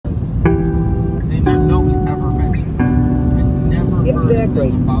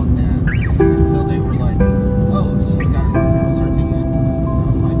nothing about that until they were like, oh, she's got to start taking insulin.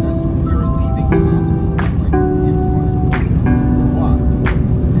 I'm like, that's when we were leaving the hospital. Like, insulin? For what?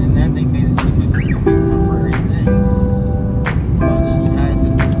 And then they made it seem like it was going to be a temporary thing. But she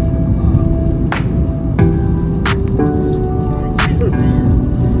hasn't, I can't say it,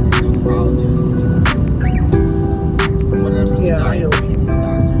 endocrinologist, whatever the diabetes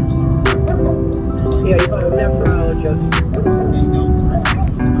doctors are. Yeah, you got a nephrologist.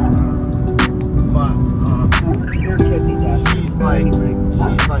 But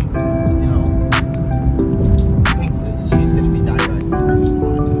she's like, you know, thinks that she's going to be diabetic for the rest of her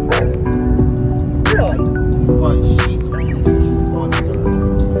life. Really? But she's only seen one other.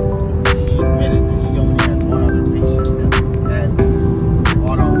 She admitted that she only had one other patient that had this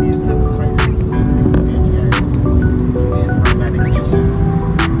autoimmune hepatitis, the same thing Sandy has, and her medication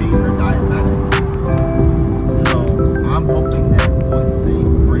made her diabetic. So I'm hoping that once they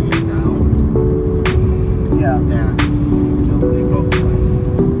bring it down, that it goes away.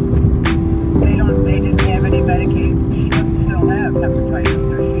 They didn't have any medication. She doesn't still have hepatitis,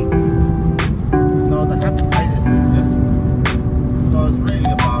 does she? No, the hepatitis is just, so I was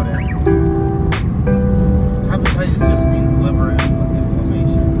reading about it. Hepatitis just means liver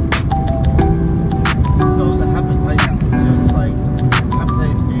inflammation. So the hepatitis is just like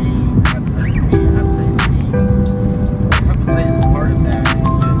hepatitis A, hepatitis B, hepatitis C. The hepatitis part of that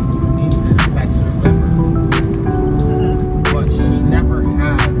is just means it affects your liver. But she never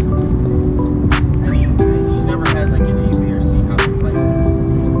had like an A, B, or C hepatitis.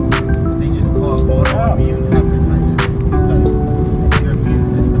 They just call it autoimmune hepatitis because it's your immune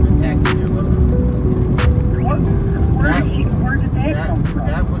system attacking your liver. Where did that come from?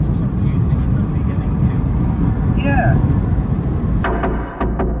 That was confusing in the beginning too. Yeah.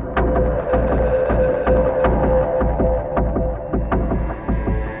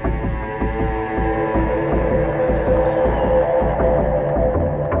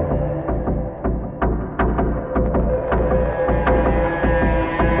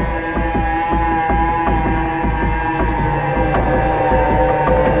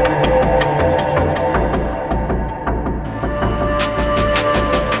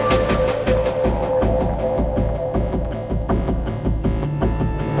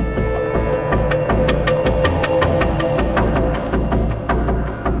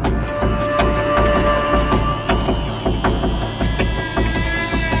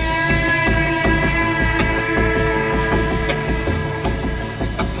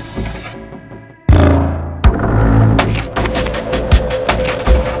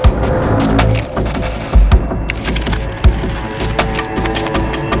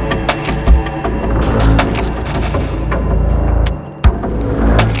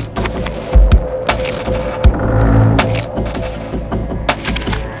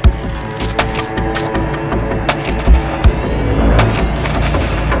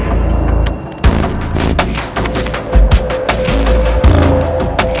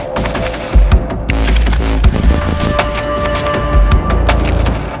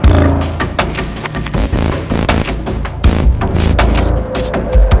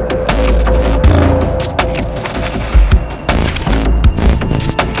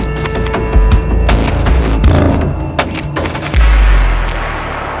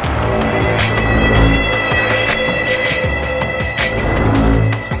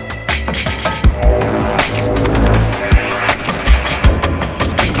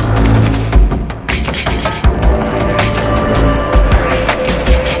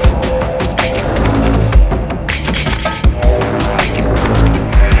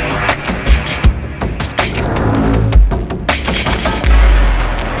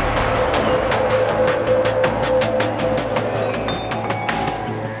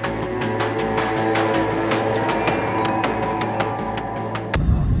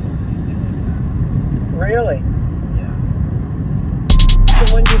 Really? Yeah. So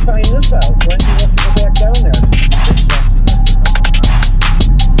when do you find this out? When do you have to go back down there? They mentioned this a couple times.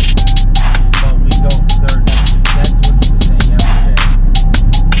 But we don't, that's what he was saying yesterday.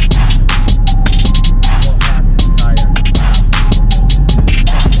 We'll have to decide on the biopsy when they do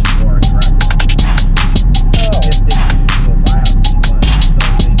something more aggressive. Oh. If they do a biopsy, but so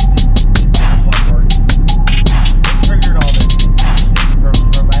they their blood work. What triggered all this is her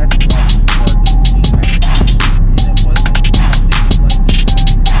last blood work came back, and it wasn't something like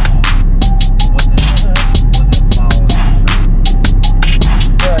something off. It wasn't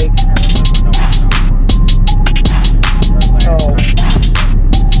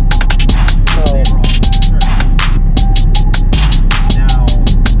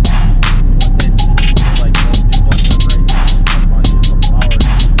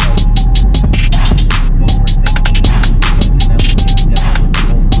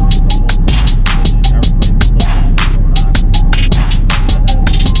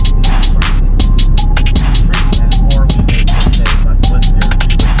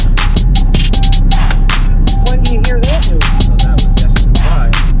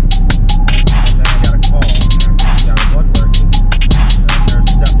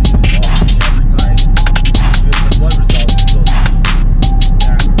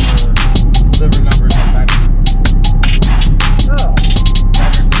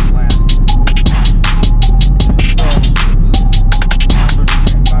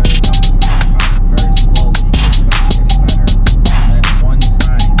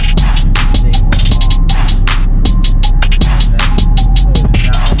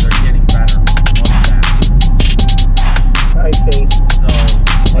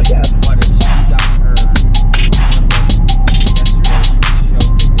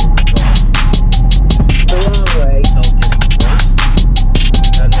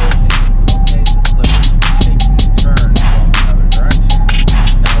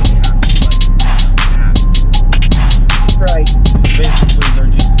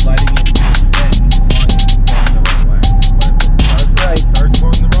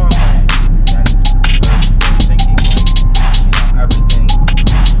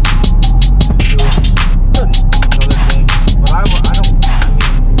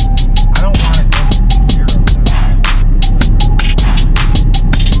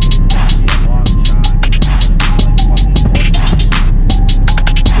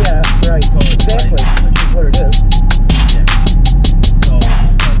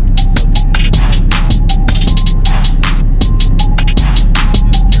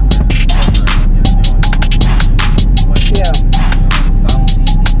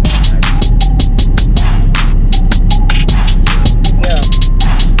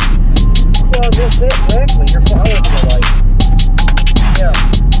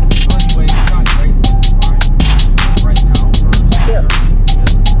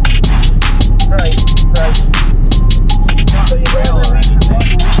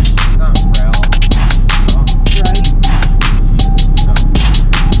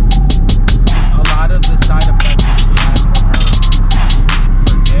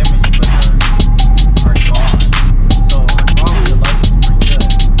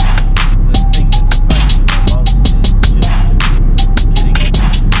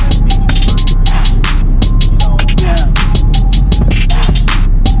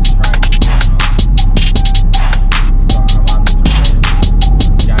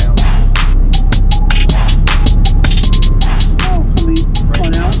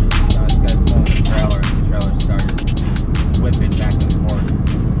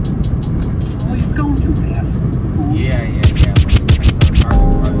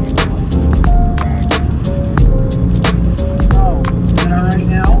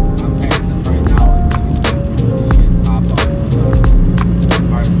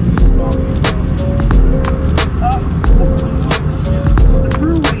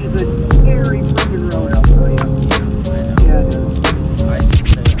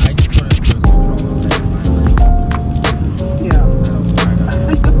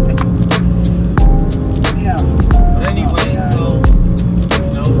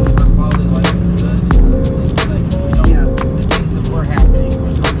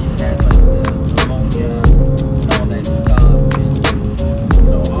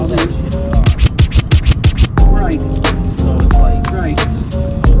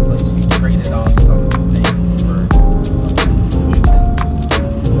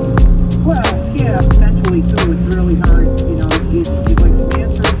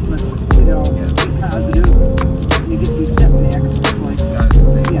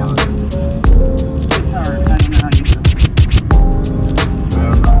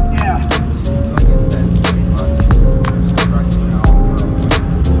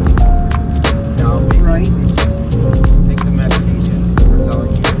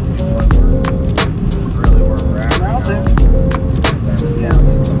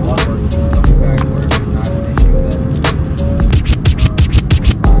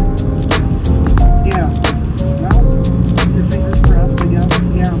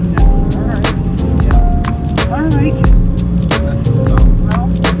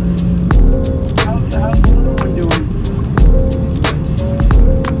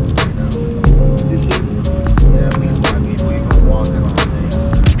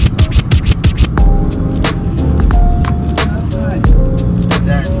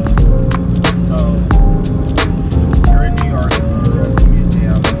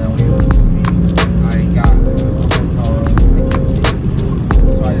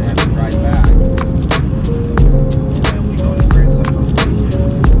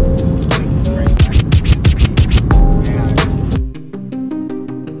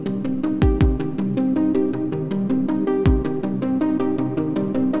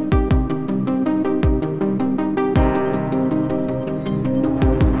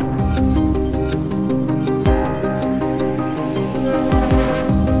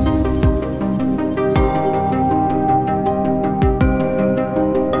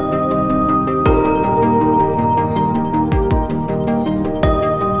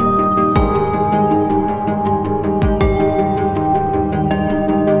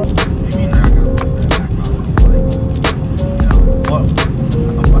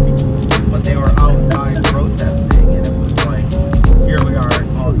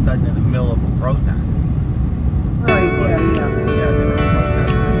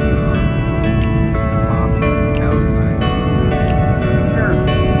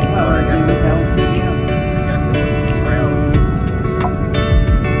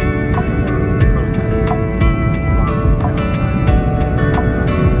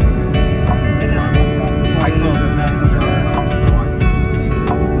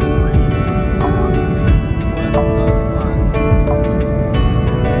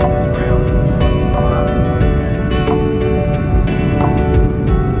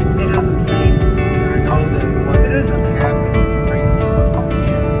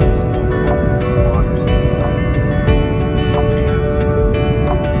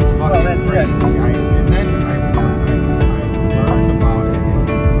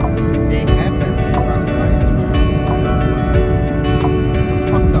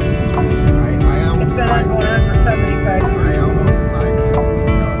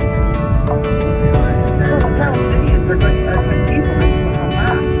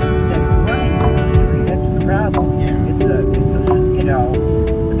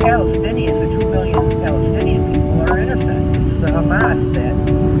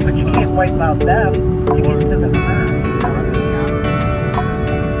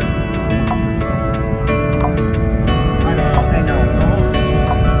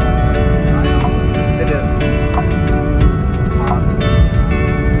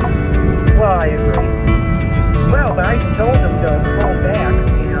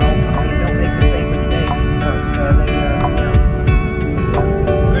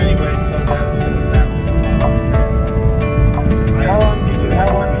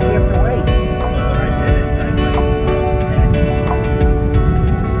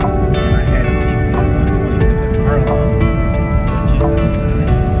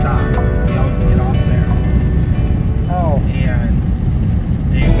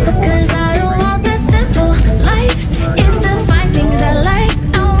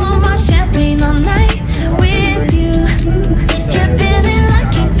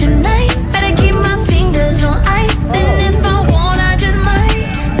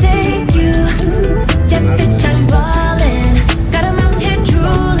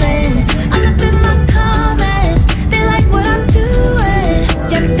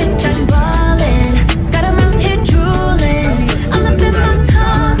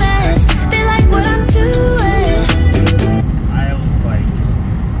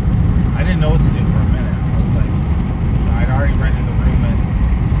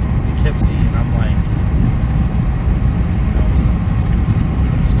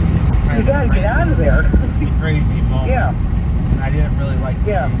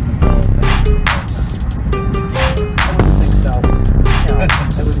Yeah. I wouldn't think so. No, I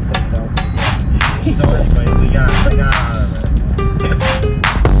wouldn't think so. So anyway, we got out of it.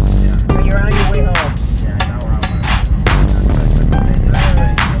 So you're on your way home. Yeah, now we're on my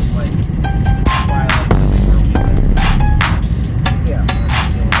way. Yeah.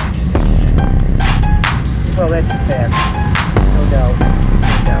 Well, that's a fact. No doubt.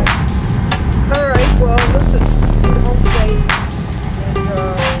 No doubt. All right. Well, listen. Get home safe. And, I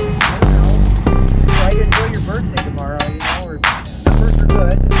don't know. Try to enjoy your birthday tomorrow, you know, or numbers are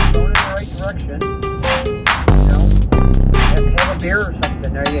good. Going in the right direction. You know, have a beer or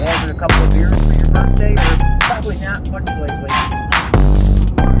something. Are you having a couple of beers for your birthday, or probably not much lately?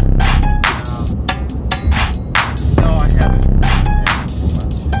 No, I haven't had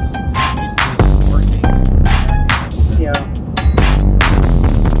much. Just working. Yeah.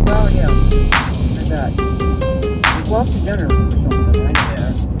 Oh, yeah. I bet. Go out to dinner or something, right?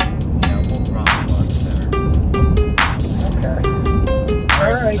 Yeah, we'll probably go out to dinner. Okay.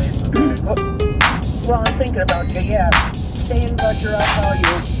 All right. Well, I'm thinking about you, yeah. Stay in touch or I'll call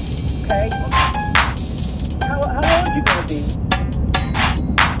you. Okay? How old are you going to be?